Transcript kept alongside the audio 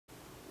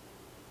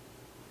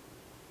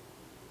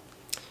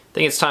I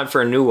think it's time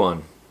for a new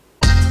one.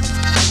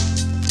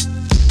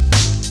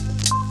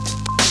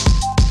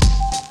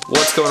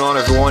 What's going on,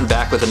 everyone?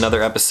 Back with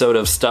another episode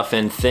of Stuff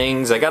and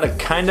Things. I got a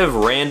kind of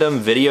random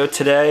video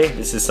today.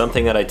 This is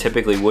something that I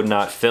typically would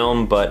not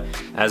film, but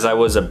as I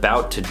was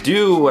about to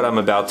do what I'm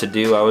about to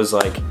do, I was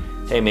like,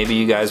 hey, maybe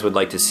you guys would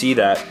like to see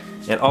that.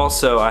 And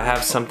also, I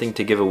have something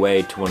to give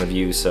away to one of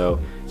you, so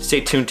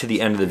stay tuned to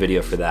the end of the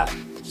video for that.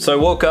 So I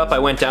woke up, I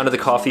went down to the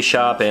coffee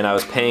shop, and I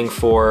was paying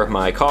for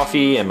my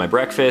coffee and my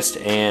breakfast,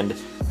 and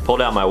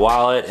pulled out my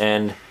wallet,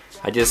 and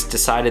I just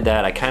decided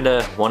that I kind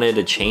of wanted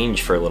to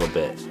change for a little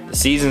bit. The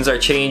seasons are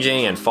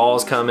changing, and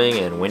fall's coming,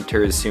 and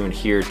winter is soon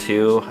here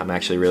too. I'm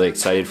actually really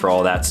excited for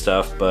all that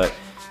stuff, but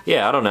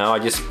yeah, I don't know, I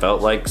just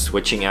felt like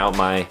switching out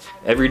my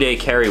everyday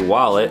carry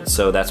wallet,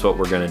 so that's what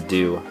we're gonna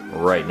do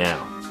right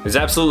now. There's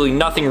absolutely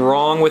nothing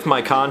wrong with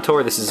my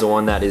Contour. This is the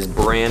one that is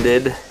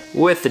branded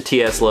with the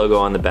TS logo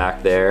on the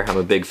back there. I'm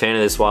a big fan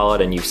of this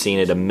wallet, and you've seen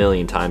it a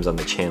million times on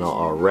the channel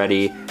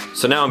already.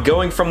 So now I'm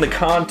going from the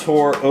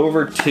Contour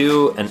over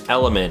to an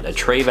Element, a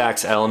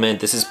Trayvax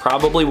Element. This is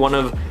probably one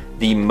of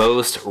the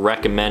most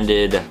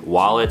recommended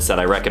wallets that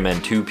I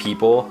recommend to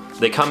people.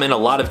 They come in a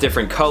lot of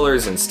different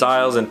colors and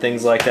styles and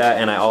things like that,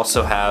 and I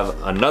also have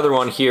another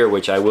one here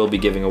which I will be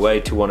giving away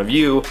to one of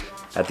you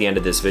at the end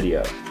of this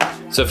video.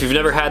 So if you've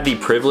never had the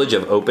privilege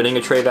of opening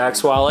a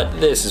Trayvax wallet,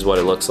 this is what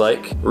it looks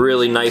like.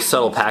 Really nice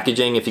subtle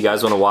packaging if you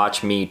guys want to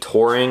watch me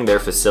touring their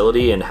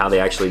facility and how they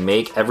actually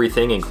make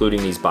everything,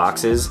 including these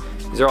boxes.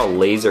 These are all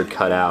laser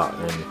cut out,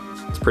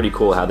 and it's pretty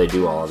cool how they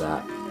do all of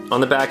that. On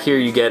the back here,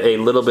 you get a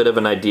little bit of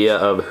an idea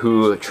of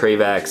who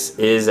Trayvax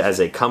is as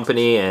a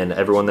company and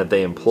everyone that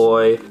they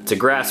employ. It's a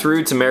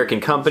grassroots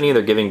American company.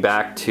 They're giving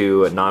back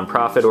to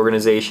nonprofit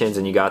organizations,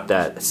 and you got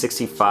that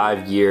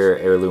 65-year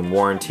heirloom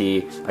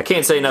warranty. I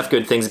can't say enough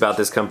good things about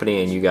this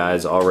company, and you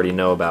guys already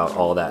know about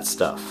all that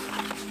stuff.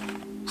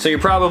 So you're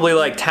probably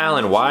like,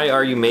 Talon, why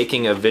are you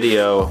making a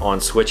video on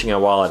switching a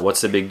wallet?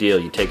 What's the big deal?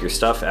 You take your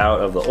stuff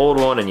out of the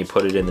old one and you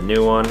put it in the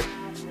new one.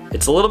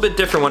 It's a little bit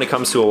different when it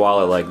comes to a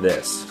wallet like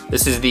this.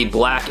 This is the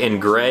black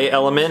and gray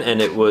Element, and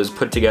it was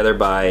put together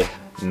by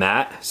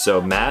Matt.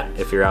 So Matt,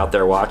 if you're out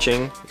there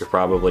watching, you're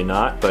probably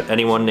not, but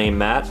anyone named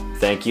Matt,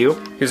 thank you.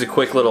 Here's a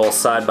quick little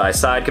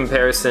side-by-side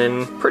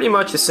comparison. Pretty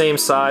much the same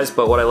size,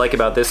 but what I like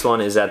about this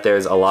one is that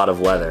there's a lot of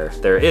leather.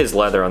 There is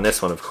leather on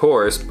this one, of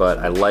course, but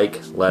I like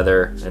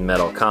leather and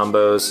metal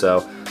combos,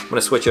 so I'm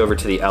gonna switch over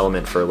to the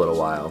Element for a little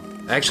while.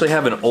 I actually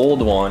have an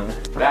old one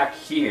back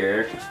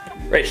here.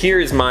 Right here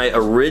is my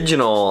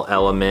original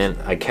Element.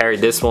 I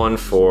carried this one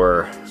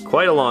for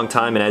quite a long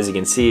time, and as you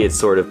can see, it's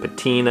sort of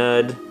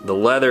patinaed. The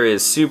leather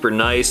is super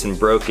nice and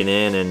broken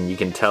in, and you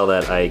can tell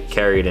that I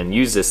carried and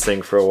used this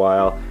thing for a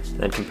while. And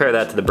then compare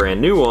that to the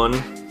brand new one.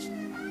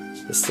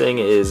 This thing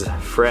is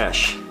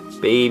fresh,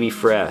 baby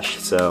fresh.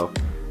 So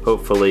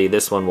hopefully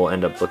this one will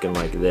end up looking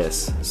like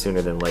this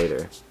sooner than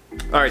later.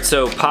 All right,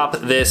 so pop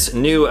this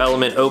new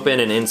Element open,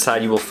 and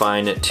inside you will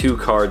find two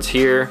cards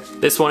here.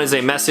 This one is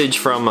a message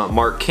from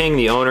Mark King,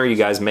 the owner. You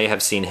guys may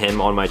have seen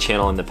him on my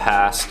channel in the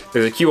past.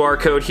 There's a QR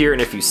code here,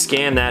 and if you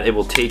scan that, it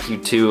will take you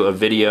to a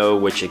video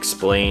which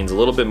explains a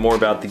little bit more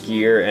about the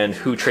gear and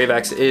who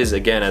Trayvax is,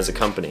 again, as a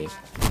company.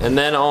 And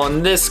then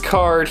on this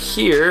card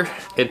here,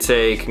 it's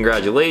a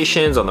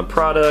congratulations on the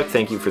product,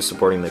 thank you for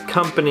supporting the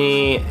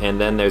company,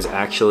 and then there's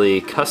actually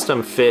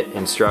custom fit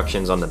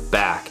instructions on the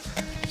back.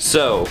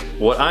 So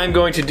what I'm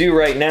going to do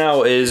right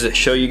now is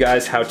show you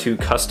guys how to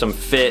custom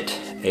fit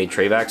a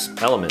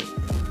Trayvax Element.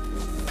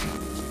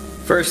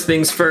 First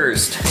things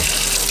first,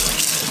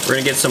 we're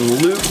gonna get some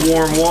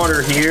lukewarm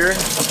water here.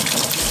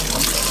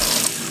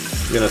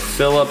 I'm gonna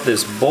fill up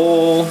this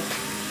bowl,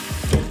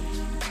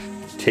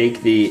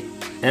 take the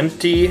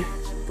empty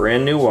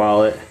brand new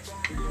wallet,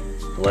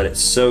 let it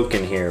soak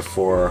in here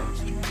for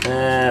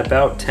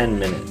about 10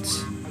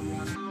 minutes.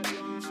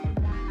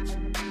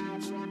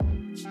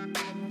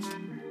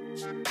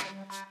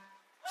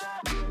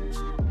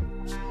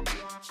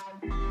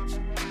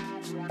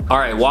 All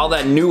right, while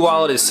that new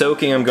wallet is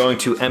soaking, I'm going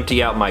to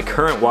empty out my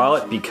current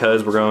wallet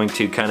because we're going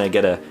to kind of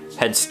get a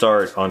head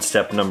start on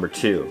step number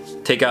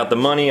 2. Take out the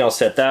money, I'll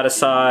set that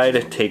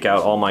aside, take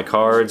out all my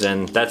cards,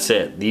 and that's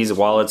it. These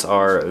wallets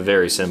are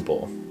very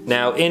simple.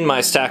 Now, in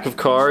my stack of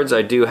cards,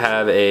 I do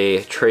have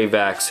a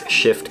Trayvax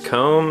Shift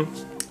Comb.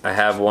 I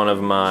have one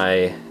of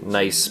my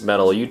nice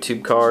metal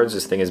YouTube cards.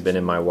 This thing has been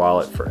in my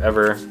wallet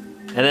forever.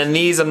 And then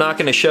these I'm not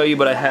gonna show you,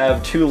 but I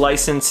have 2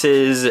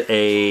 licenses,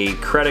 a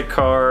credit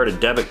card, a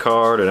debit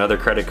card, another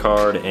credit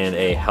card, and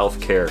a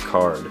healthcare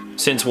card.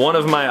 Since one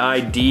of my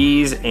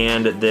IDs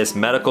and this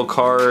medical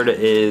card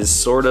is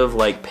sort of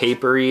like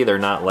papery, they're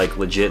not like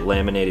legit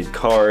laminated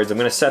cards, I'm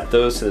gonna set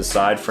those to the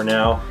side for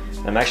now.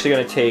 I'm actually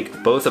gonna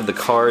take both of the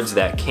cards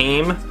that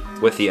came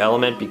with the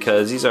Element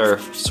because these are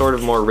sort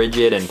of more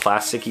rigid and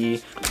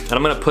plasticky, and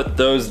I'm gonna put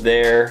those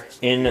there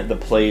in the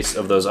place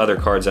of those other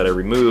cards that I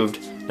removed.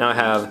 Now I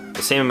have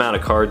the same amount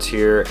of cards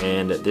here,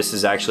 and this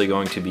is actually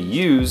going to be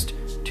used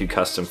to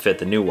custom fit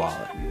the new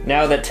wallet.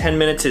 Now that 10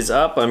 minutes is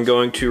up, I'm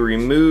going to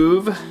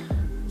remove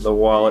the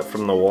wallet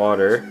from the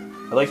water.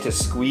 I like to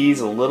squeeze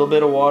a little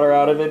bit of water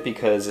out of it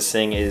because this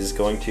thing is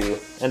going to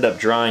end up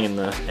drying in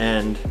the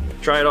end.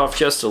 Dry it off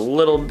just a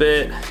little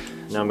bit.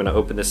 Now I'm gonna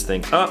open this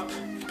thing up,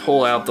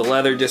 pull out the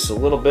leather just a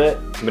little bit.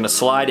 I'm gonna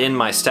slide in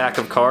my stack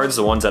of cards,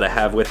 the ones that I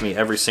have with me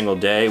every single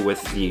day with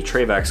the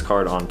Trayvax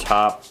card on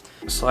top.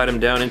 Slide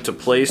them down into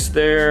place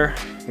there.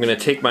 I'm gonna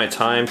take my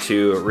time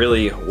to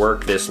really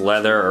work this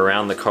leather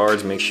around the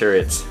cards, make sure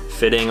it's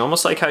fitting,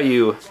 almost like how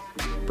you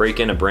break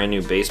in a brand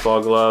new baseball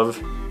glove.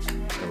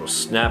 And we'll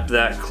snap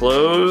that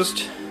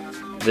closed.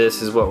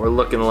 This is what we're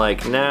looking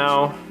like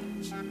now.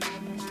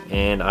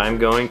 And I'm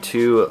going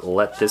to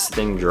let this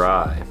thing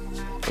dry.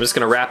 I'm just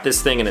gonna wrap this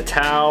thing in a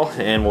towel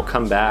and we'll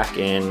come back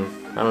in,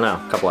 I don't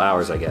know, a couple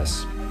hours, I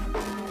guess.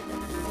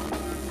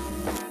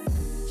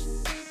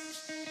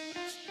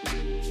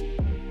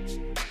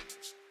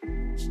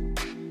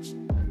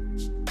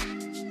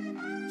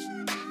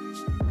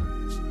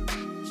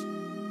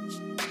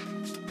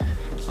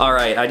 All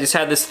right, I just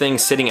had this thing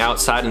sitting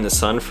outside in the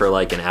sun for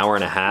like an hour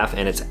and a half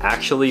and it's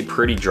actually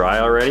pretty dry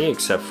already,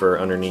 except for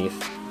underneath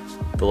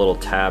the little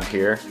tab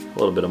here. A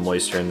little bit of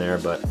moisture in there,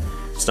 but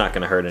it's not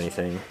gonna hurt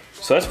anything.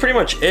 So that's pretty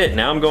much it.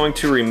 Now I'm going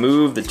to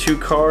remove the 2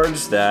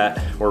 cards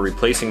that were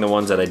replacing the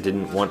ones that I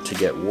didn't want to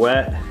get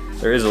wet.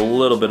 There is a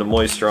little bit of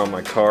moisture on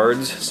my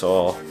cards,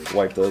 so I'll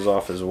wipe those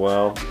off as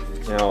well.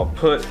 Now I'll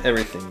put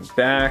everything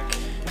back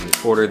in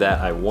the order that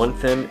I want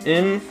them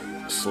in.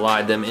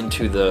 Slide them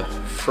into the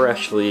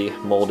freshly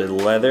molded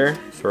leather.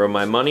 Throw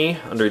my money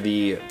under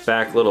the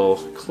back little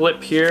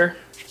clip here,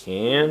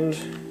 and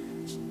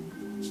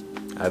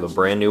I have a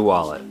brand new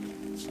wallet.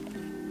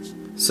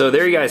 So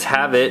there you guys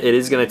have it. It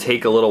is gonna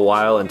take a little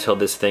while until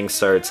this thing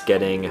starts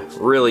getting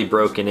really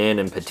broken in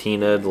and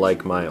patinaed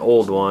like my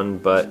old one,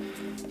 but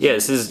yeah,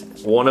 this is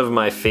one of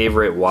my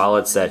favorite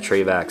wallets that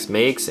Trayvax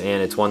makes,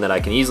 and it's one that I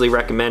can easily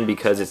recommend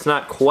because it's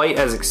not quite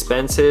as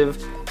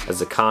expensive as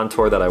the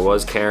Contour that I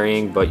was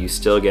carrying, but you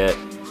still get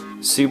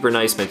super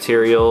nice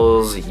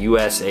materials,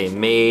 USA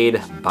made,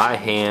 by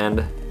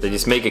hand. They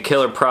just make a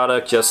killer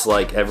product just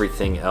like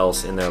everything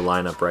else in their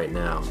lineup right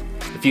now.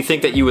 If you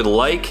think that you would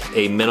like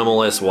a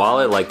minimalist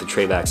wallet like the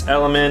Trayvax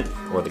Element,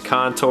 or the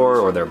Contour,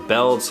 or their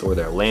belts, or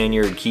their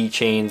lanyard,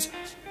 keychains,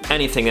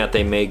 anything that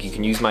they make, you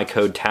can use my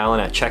code Talon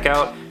at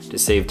checkout to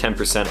save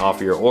 10%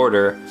 off your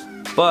order.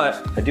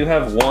 But I do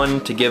have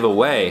one to give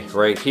away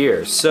right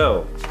here.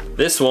 So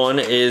this one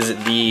is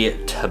the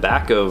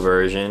tobacco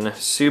version.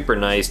 Super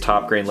nice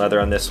top grain leather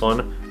on this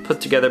one.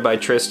 Put together by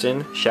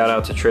Tristan. Shout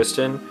out to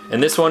Tristan.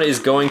 And this one is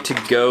going to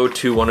go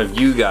to one of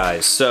you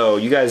guys. So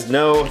you guys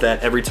know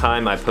that every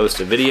time I post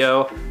a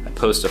video, I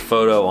post a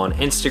photo on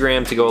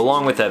Instagram to go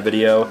along with that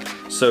video.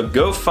 So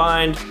go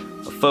find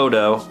a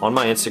photo on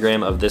my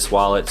Instagram of this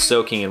wallet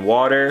soaking in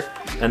water,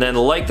 and then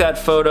like that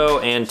photo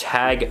and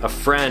tag a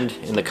friend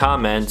in the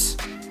comments,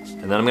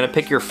 and then I'm gonna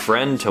pick your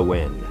friend to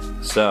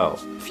win. So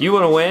if you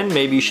wanna win,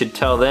 maybe you should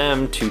tell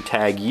them to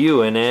tag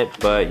you in it,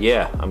 but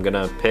yeah, I'm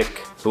gonna pick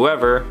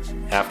whoever.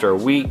 After a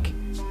week,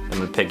 I'm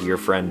gonna pick your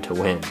friend to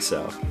win.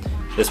 So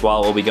this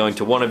wallet will be going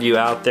to one of you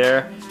out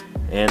there,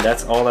 and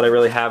that's all that I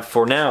really have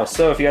for now.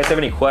 So if you guys have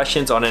any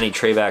questions on any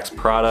Trayvax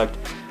product,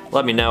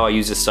 let me know. I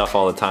use this stuff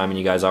all the time and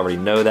you guys already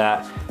know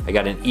that. I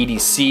got an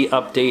EDC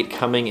update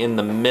coming in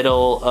the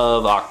middle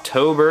of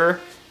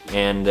October,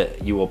 and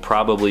you will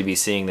probably be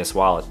seeing this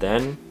wallet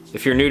then.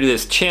 If you're new to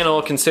this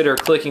channel, consider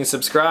clicking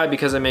subscribe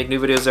because I make new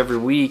videos every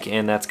week,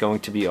 and that's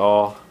going to be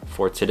all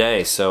for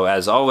today. So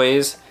as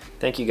always,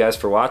 thank you guys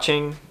for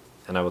watching,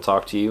 and I will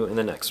talk to you in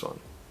the next one.